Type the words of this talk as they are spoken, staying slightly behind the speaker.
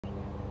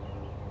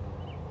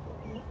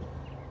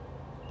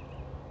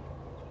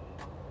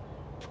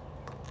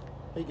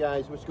Hey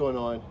guys, what's going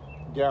on?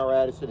 Darryl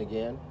Addison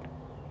again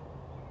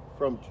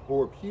from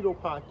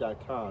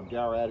Torpedopot.com.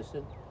 Darryl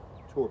Addison,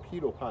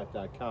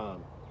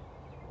 Torpedopot.com,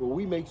 where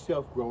we make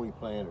self-growing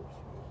planters.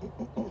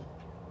 Well,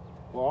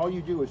 all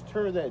you do is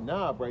turn that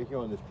knob right here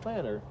on this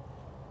planter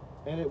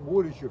and it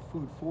waters your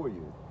food for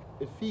you.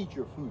 It feeds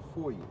your food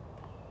for you.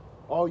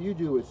 All you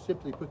do is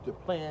simply put the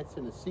plants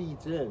and the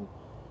seeds in,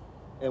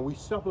 and we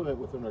supplement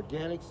with an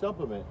organic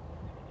supplement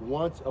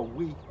once a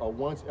week or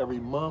once every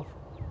month,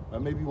 or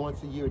maybe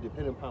once a year,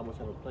 depending upon what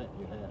type of plant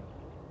you have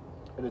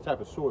and the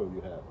type of soil you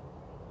have.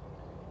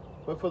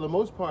 But for the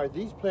most part,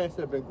 these plants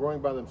have been growing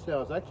by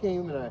themselves. I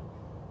came and I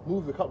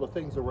moved a couple of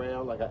things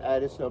around, like I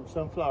added some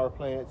sunflower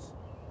plants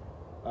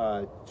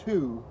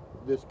to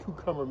this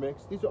cucumber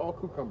mix. These are all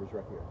cucumbers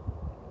right here.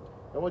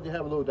 I wanted to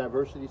have a little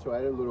diversity, so I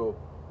added a little,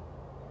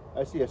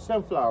 I see a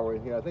sunflower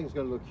in here. I think it's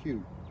gonna look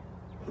cute.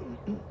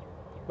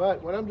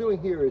 But what I'm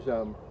doing here is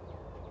I'm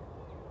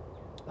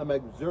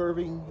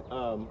observing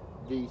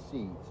these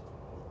seeds.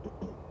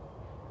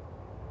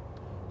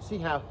 See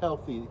how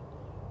healthy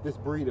this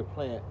breed of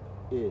plant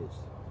is.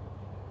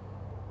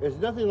 There's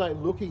nothing like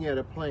looking at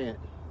a plant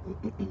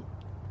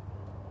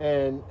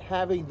and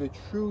having the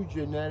true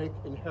genetic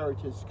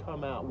inheritance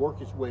come out, work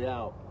its way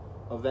out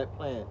of that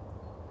plant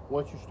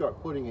once you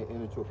start putting it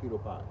in a torpedo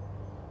pot.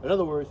 In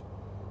other words,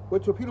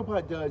 what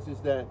Torpedopot does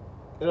is that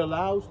it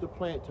allows the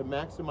plant to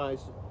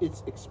maximize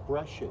its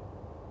expression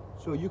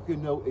so you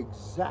can know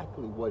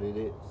exactly what it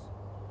is,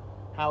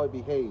 how it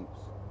behaves,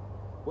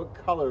 what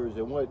colors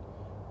and what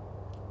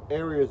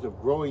areas of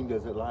growing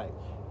does it like.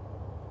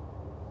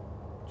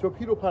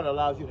 Torpedopot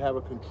allows you to have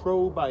a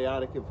controlled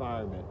biotic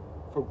environment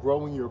for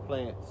growing your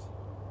plants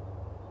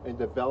and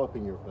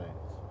developing your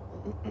plants.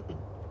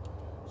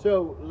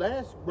 So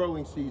last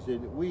growing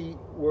season, we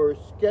were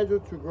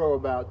scheduled to grow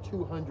about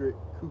 200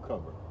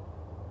 cucumber.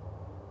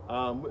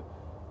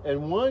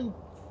 And one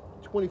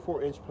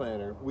 24-inch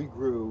planter, we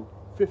grew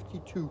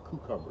 52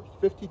 cucumbers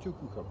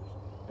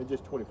in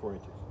just 24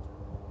 inches.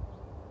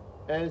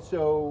 And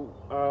so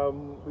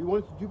we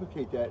wanted to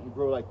duplicate that and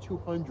grow like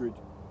 200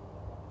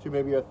 to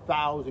maybe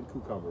 1,000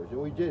 cucumbers, and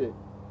we did it.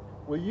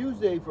 We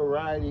used a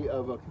variety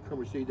of a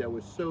cucumber seed that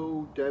was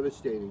so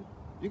devastating.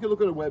 You can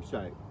look on the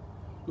website,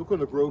 look on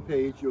the grow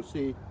page, you'll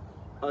see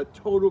a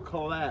total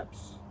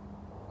collapse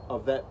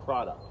of that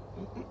product.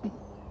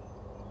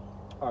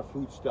 Our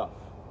food stuff.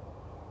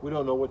 We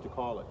don't know what to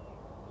call it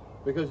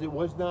because it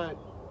was not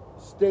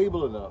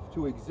stable enough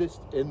to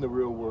exist in the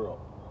real world.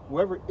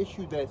 Whoever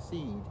issued that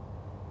seed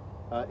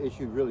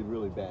issued really,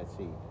 really bad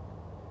seed.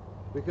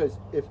 Because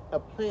if a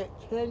plant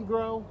can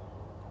grow,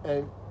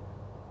 and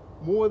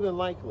more than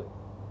likely,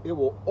 it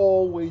will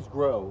always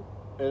grow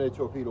in a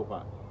torpedo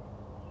pot.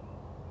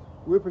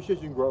 We're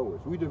precision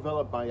growers. We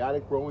develop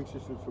biotic growing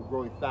systems for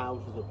growing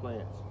thousands of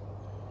plants.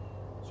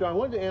 So I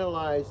wanted to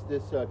analyze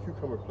this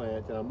cucumber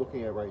plant that I'm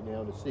looking at right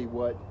now to see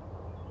what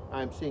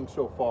I'm seeing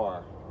so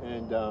far.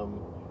 And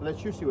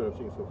let you see what I'm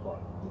seeing so far.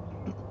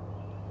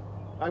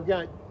 I've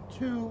got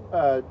two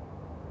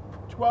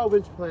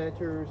 12-inch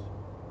planters,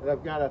 and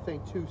I've got, I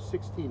think, two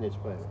 16-inch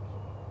planters.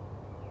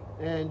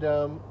 And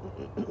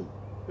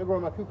they're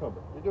growing my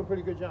cucumber. They're doing a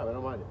pretty good job. I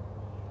don't mind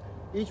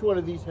it. Each one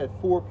of these had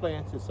 4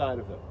 plants inside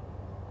of them.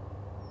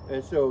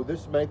 And so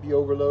this might be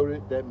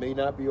overloaded. That may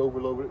not be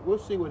overloaded. We'll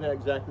see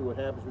exactly what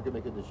happens. We can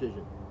make a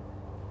decision.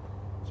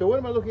 So what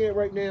am I looking at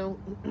right now?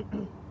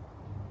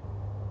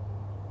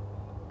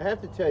 I have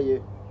to tell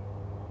you,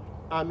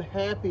 I'm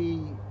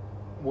happy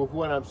with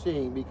what I'm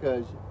seeing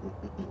because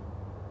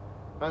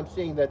I'm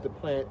seeing that the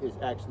plant is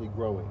actually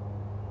growing.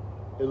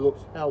 It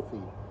looks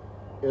healthy.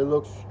 It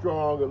looks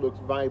strong. It looks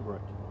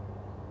vibrant.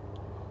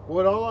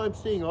 What all I'm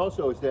seeing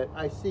also is that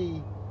I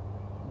see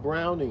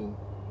browning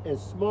in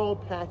small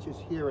patches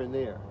here and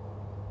there.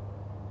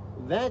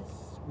 That's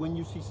when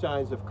you see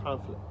signs of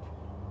conflict.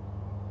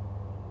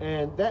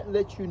 And that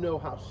lets you know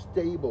how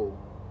stable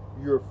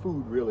your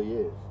food really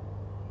is.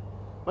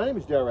 My name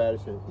is Darryl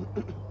Addison.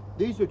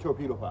 These are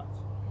torpedo pots.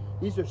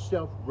 These are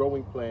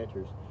self-growing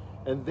planters.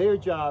 And their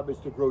job is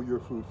to grow your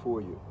food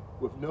for you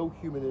with no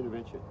human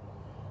intervention.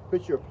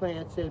 Put your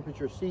plants in, put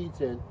your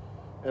seeds in,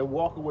 and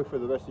walk away for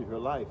the rest of your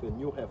life, and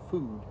you'll have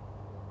food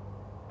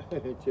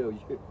until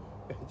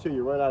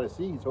you run out of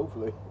seeds,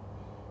 hopefully.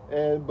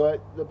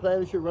 But the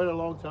planter should run a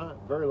long time,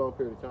 very long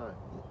period of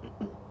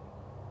time.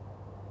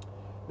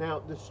 Now,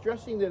 the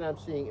stressing that I'm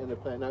seeing in the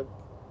plant, now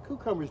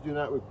cucumbers do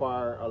not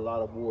require a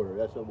lot of water.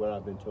 That's what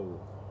I've been told.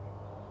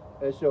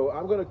 And so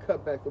I'm going to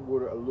cut back the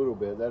water a little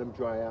bit, let them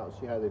dry out, and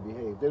see how they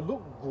behave. They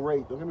look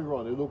great. Don't get me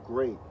wrong. They look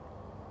great.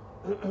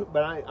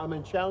 But I'm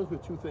in challenge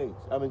with two things.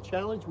 I'm in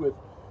challenge with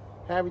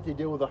having to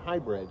deal with a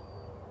hybrid,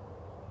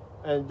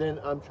 and then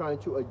I'm trying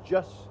to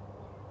adjust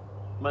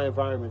my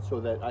environment so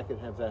that I can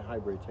have that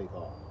hybrid take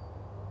off.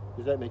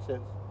 Does that make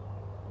sense?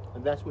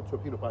 And that's what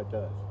Torpedopot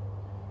does.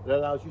 It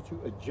allows you to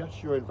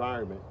adjust your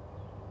environment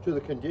to the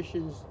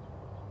conditions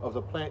of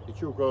the plant that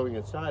you're growing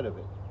inside of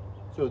it,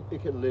 so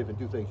it can live and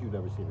do things you've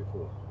never seen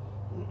before.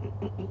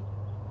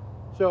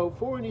 So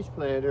for an East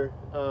planter,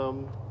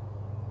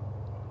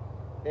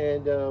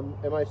 And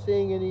am I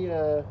seeing any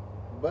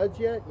buds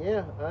yet?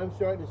 Yeah, I'm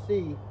starting to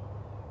see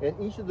in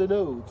each of the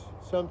nodes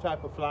some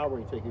type of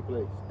flowering taking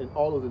place in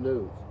all of the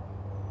nodes.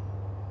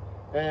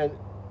 And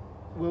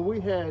when we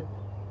had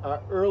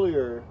our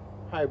earlier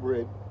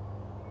hybrid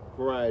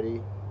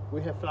variety,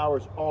 we had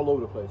flowers all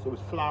over the place. It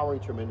was flowering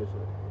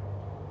tremendously.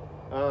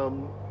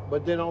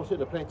 But then all of a sudden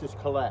the plant just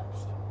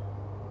collapsed.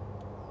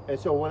 And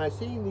so when I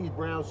see these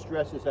brown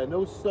stresses, I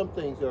know some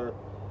things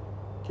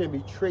can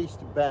be traced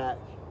back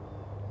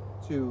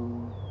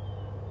to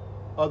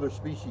other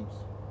species.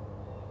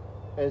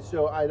 And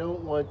so I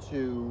don't want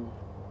to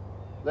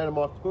let them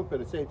off the hook, but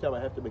at the same time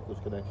I have to make those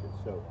connections.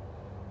 So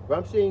if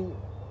I'm seeing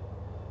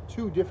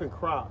two different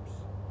crops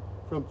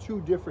from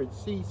two different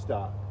seed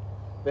stock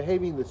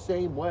behaving the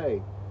same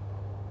way,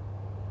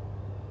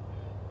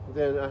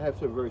 then I have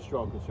some very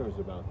strong concerns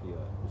about the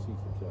seeds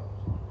themselves.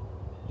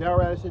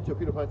 Darryl Addison,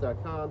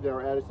 Torpedopot.com,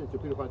 Darryl Addison,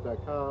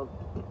 Torpedopot.com.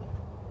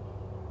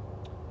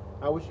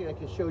 I wish I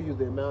could show you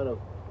the amount of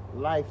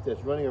life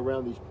that's running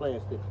around these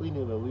plants. They're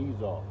cleaning the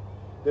leaves off.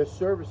 They're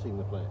servicing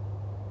the plant.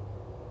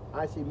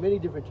 I see many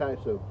different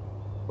types of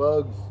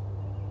bugs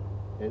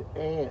and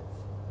ants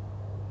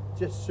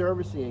just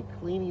servicing and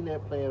cleaning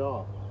that plant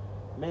off.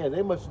 Man,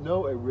 they must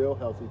know a real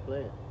healthy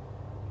plant.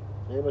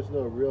 They must know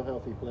a real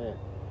healthy plant.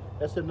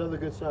 That's another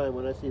good sign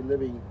when I see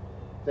living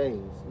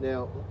things.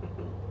 Now,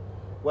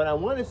 what I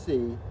want to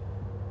see,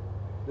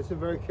 listen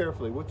very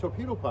carefully, with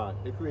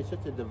Torpedopot, it creates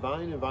such a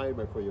divine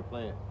environment for your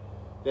plant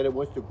that it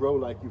wants to grow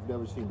like you've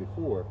never seen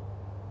before,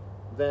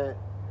 that,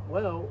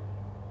 well,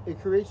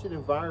 it creates an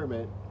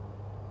environment.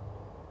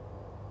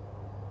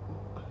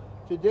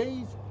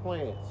 Today's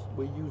plants,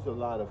 we use a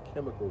lot of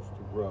chemicals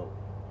to grow.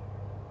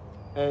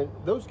 And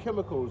those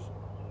chemicals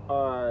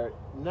are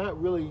not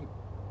really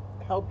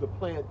help the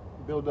plant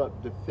build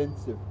up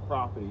defensive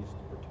properties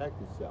to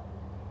protect itself.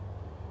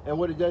 And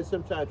what it does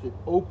sometimes, it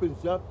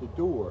opens up the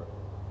door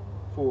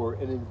for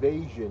an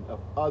invasion of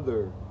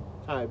other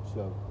types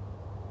of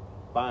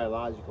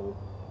biological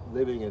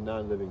living and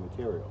non-living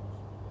materials.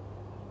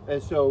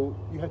 And so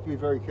you have to be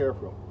very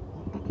careful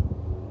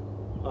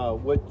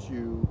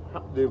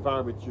the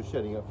environment you're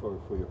setting up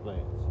for your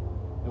plants.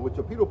 And with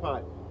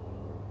Torpedopot,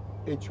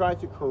 it tries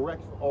to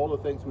correct for all the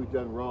things we've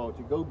done wrong,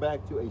 to go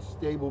back to a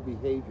stable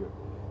behavior.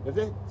 If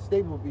that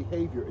stable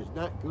behavior is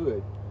not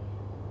good,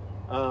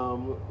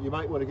 you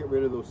might want to get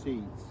rid of those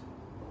seeds.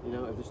 You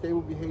know, if the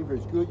stable behavior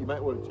is good, you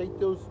might want to take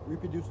those,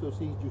 reproduce those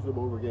seeds, use them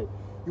over again.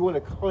 You want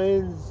to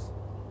cleanse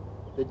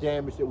the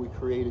damage that we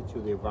created to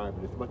the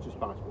environment as much as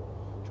possible.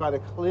 Try to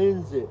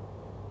cleanse it.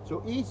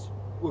 So each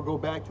will go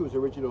back to its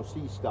original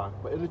seed stock,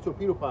 but in the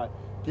Torpedopot,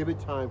 give it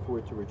time for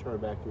it to return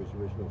back to its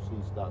original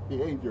seed stock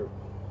behavior.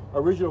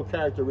 Original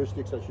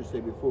characteristics, I should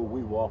say, before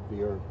we walk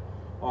the earth,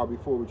 or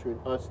before we turn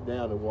us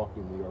down and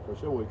walking the earth, or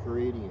someone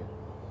creating it.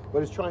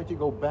 But it's trying to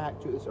go back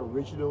to its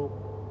original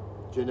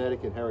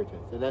genetic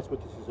inheritance, and that's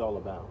what this is all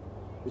about.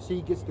 The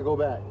seed gets to go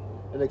back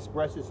and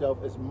express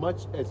itself as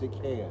much as it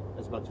can,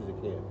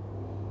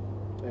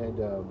 And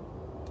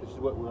this is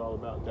what we're all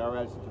about.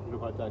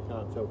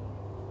 DarrylAddison.com. So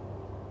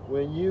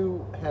when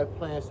you have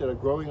plants that are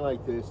growing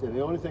like this, and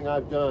the only thing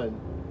I've done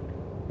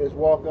is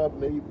walk up,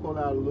 maybe pull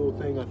out a little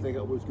thing I think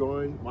it was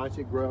growing, watch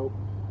it grow.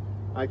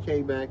 I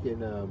came back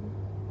and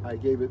I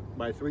gave it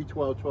my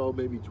 3-12-12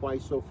 maybe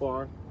twice so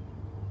far,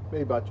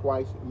 maybe about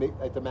twice, maybe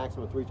at the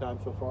maximum 3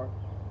 times so far,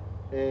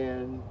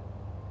 and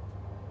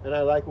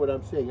I like what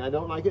I'm seeing. I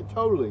don't like it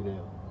totally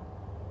now,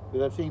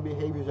 because I'm seeing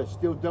behaviors I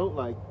still don't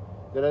like,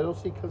 that I don't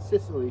see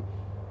consistently.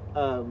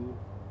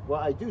 Well,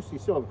 I do see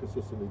some of it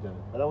consistently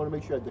done, but I want to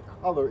make sure that the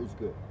color is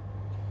good.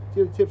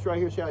 See the tips right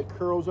here? See how it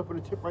curls up on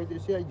the tip right there?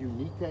 See how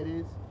unique that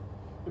is?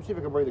 Let me see if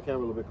I can bring the camera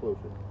a little bit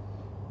closer.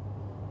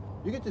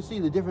 You get to see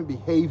the different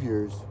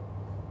behaviors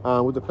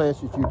with the plants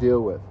that you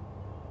deal with.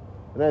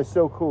 And that's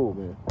so cool,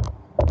 man.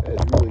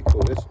 That's really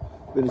cool. Let's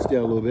bring this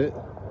down a little bit.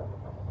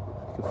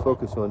 You can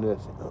focus on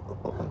this.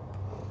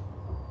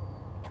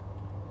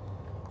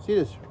 See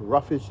this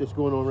roughage that's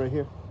going on right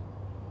here?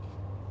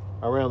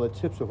 Around the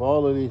tips of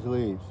all of these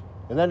leaves.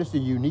 And that is the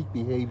unique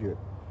behavior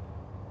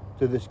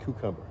to this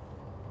cucumber.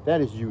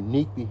 That is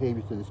unique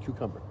behavior to this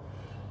cucumber.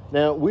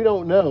 Now, we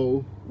don't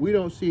know, we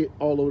don't see it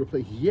all over the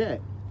place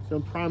yet.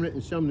 Some prominent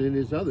and some than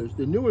there's others.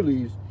 The newer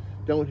leaves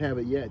don't have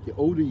it yet. The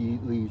older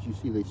leaves, you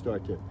see, they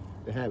start to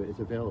have it. It's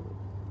available.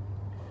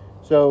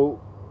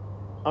 So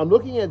I'm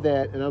looking at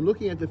that, and I'm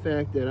looking at the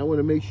fact that I want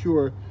to make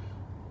sure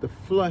the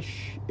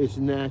flush is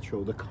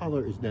natural, the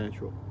color is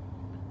natural.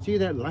 See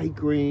that light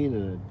green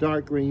and a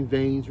dark green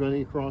veins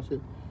running across it?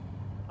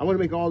 I want to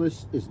make all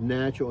this is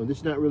natural, and this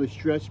is not really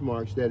stretch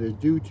marks that is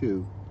due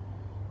to,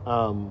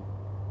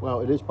 well,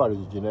 it is part of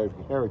the genetic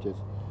inheritance,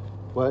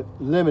 but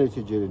limited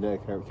to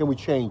genetic inheritance. Can we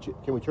change it?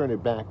 Can we turn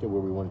it back to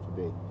where we want it to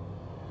be?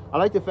 I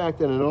like the fact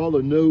that in all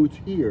the nodes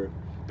here,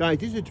 guys,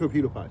 these are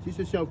Torpedopots. These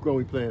are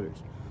self-growing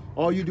planters.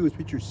 All you do is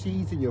put your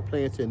seeds and your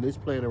plants in this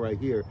planter right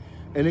here,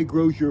 and it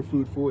grows your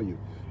food for you.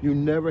 You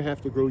never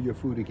have to grow your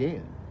food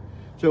again.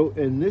 So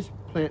in this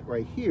plant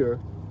right here,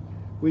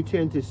 we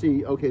tend to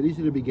see, okay, these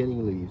are the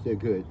beginning leaves. They're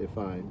good, they're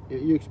fine.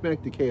 You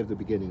expect decay of the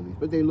beginning leaves,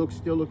 but they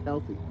still look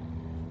healthy.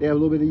 They have a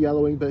little bit of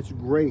yellowing, but it's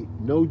great.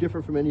 No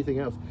different from anything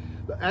else.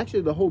 But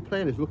actually, the whole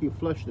plant is looking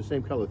flush, the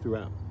same color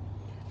throughout.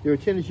 There are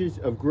tinges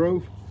of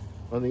growth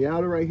on the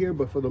outer right here,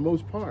 but for the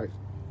most part,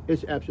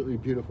 it's absolutely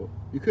beautiful.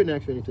 You couldn't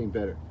ask for anything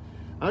better.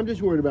 I'm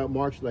just worried about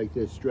marks like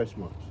this, stress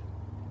marks.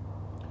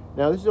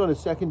 Now, this is on a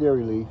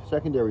secondary leaf,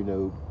 secondary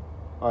node,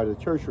 or the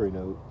tertiary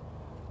node.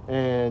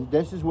 And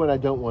this is what I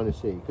don't want to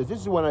see, because this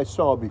is what I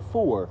saw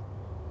before,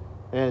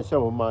 and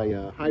some of my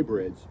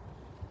hybrids,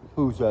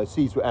 whose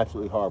seeds were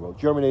absolutely horrible.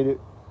 Germinated,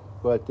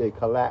 but they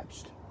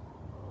collapsed.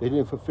 They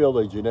didn't fulfill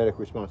their genetic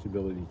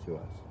responsibility to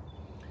us.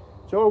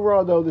 So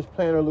overall, though, this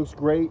planter looks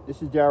great.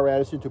 This is Darrell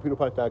Addison,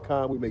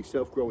 Torpedopot.com. We make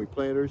self-growing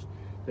planters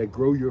that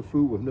grow your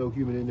food with no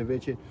human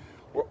intervention,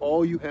 where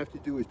all you have to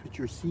do is put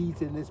your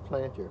seeds in this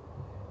planter,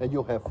 and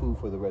you'll have food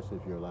for the rest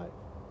of your life.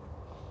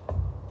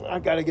 I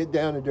gotta get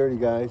down and dirty,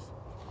 guys.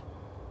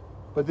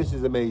 But this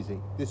is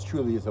amazing. This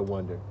truly is a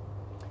wonder.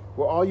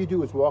 Where all you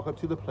do is walk up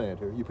to the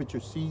planter, you put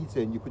your seeds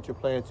in, you put your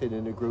plants in,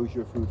 and it grows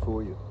your food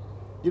for you.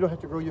 You don't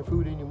have to grow your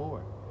food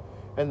anymore.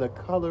 And the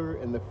color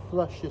and the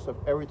flushness of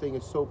everything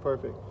is so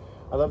perfect.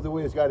 I love the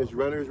way it's got its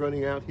runners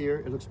running out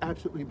here. It looks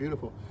absolutely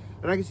beautiful.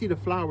 And I can see the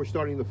flowers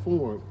starting to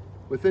form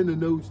within the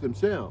nodes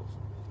themselves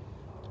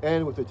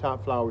and with the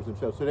top flowers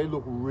themselves. So they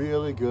look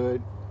really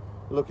good.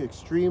 They look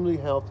extremely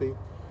healthy.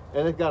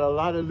 And they've got a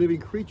lot of living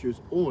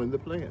creatures on the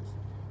plants.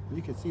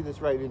 You can see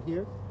this right in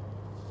here.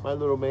 My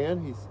little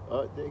man, he's,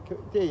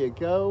 there you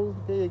go.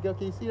 There you go.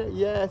 Can you see that?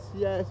 Yes,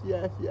 yes,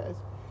 yes, yes.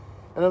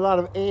 And a lot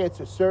of ants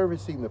are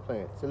servicing the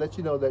plants to let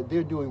you know that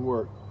they're doing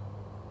work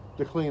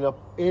to clean up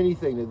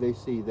anything that they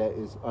see that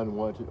is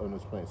unwanted on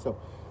those plants. So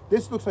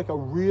this looks like a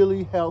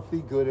really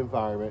healthy, good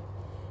environment.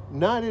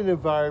 Not an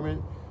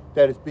environment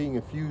that is being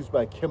infused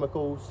by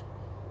chemicals.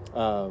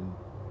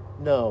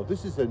 No,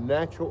 this is a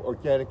natural,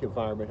 organic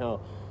environment, how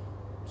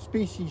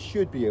species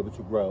should be able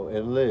to grow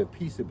and live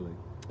peaceably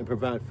and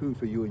provide food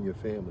for you and your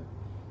family.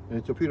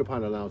 And the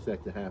Torpedopot allows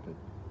that to happen.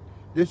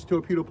 This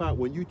Torpedopot,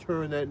 when you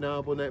turn that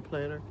knob on that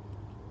planter,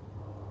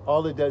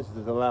 all it does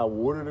is allow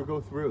water to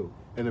go through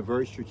in a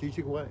very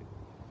strategic way.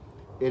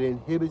 It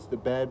inhibits the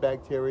bad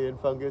bacteria and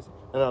fungus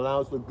and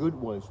allows the good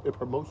ones. It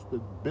promotes the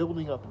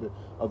building up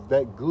of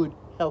that good,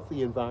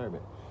 healthy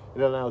environment.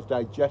 It allows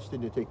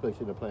digestion to take place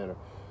in the planter,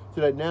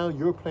 so that now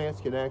your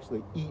plants can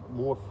actually eat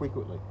more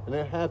frequently and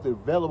they have the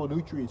available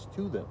nutrients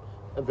to them,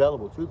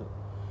 available to them.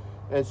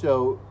 And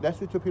so that's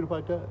what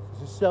Torpedopot does.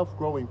 It's a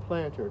self-growing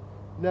planter.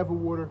 Never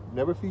water,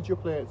 never feed your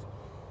plants,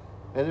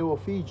 and it will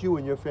feed you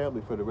and your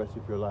family for the rest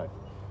of your life.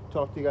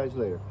 Talk to you guys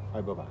later.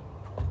 All right, bye-bye.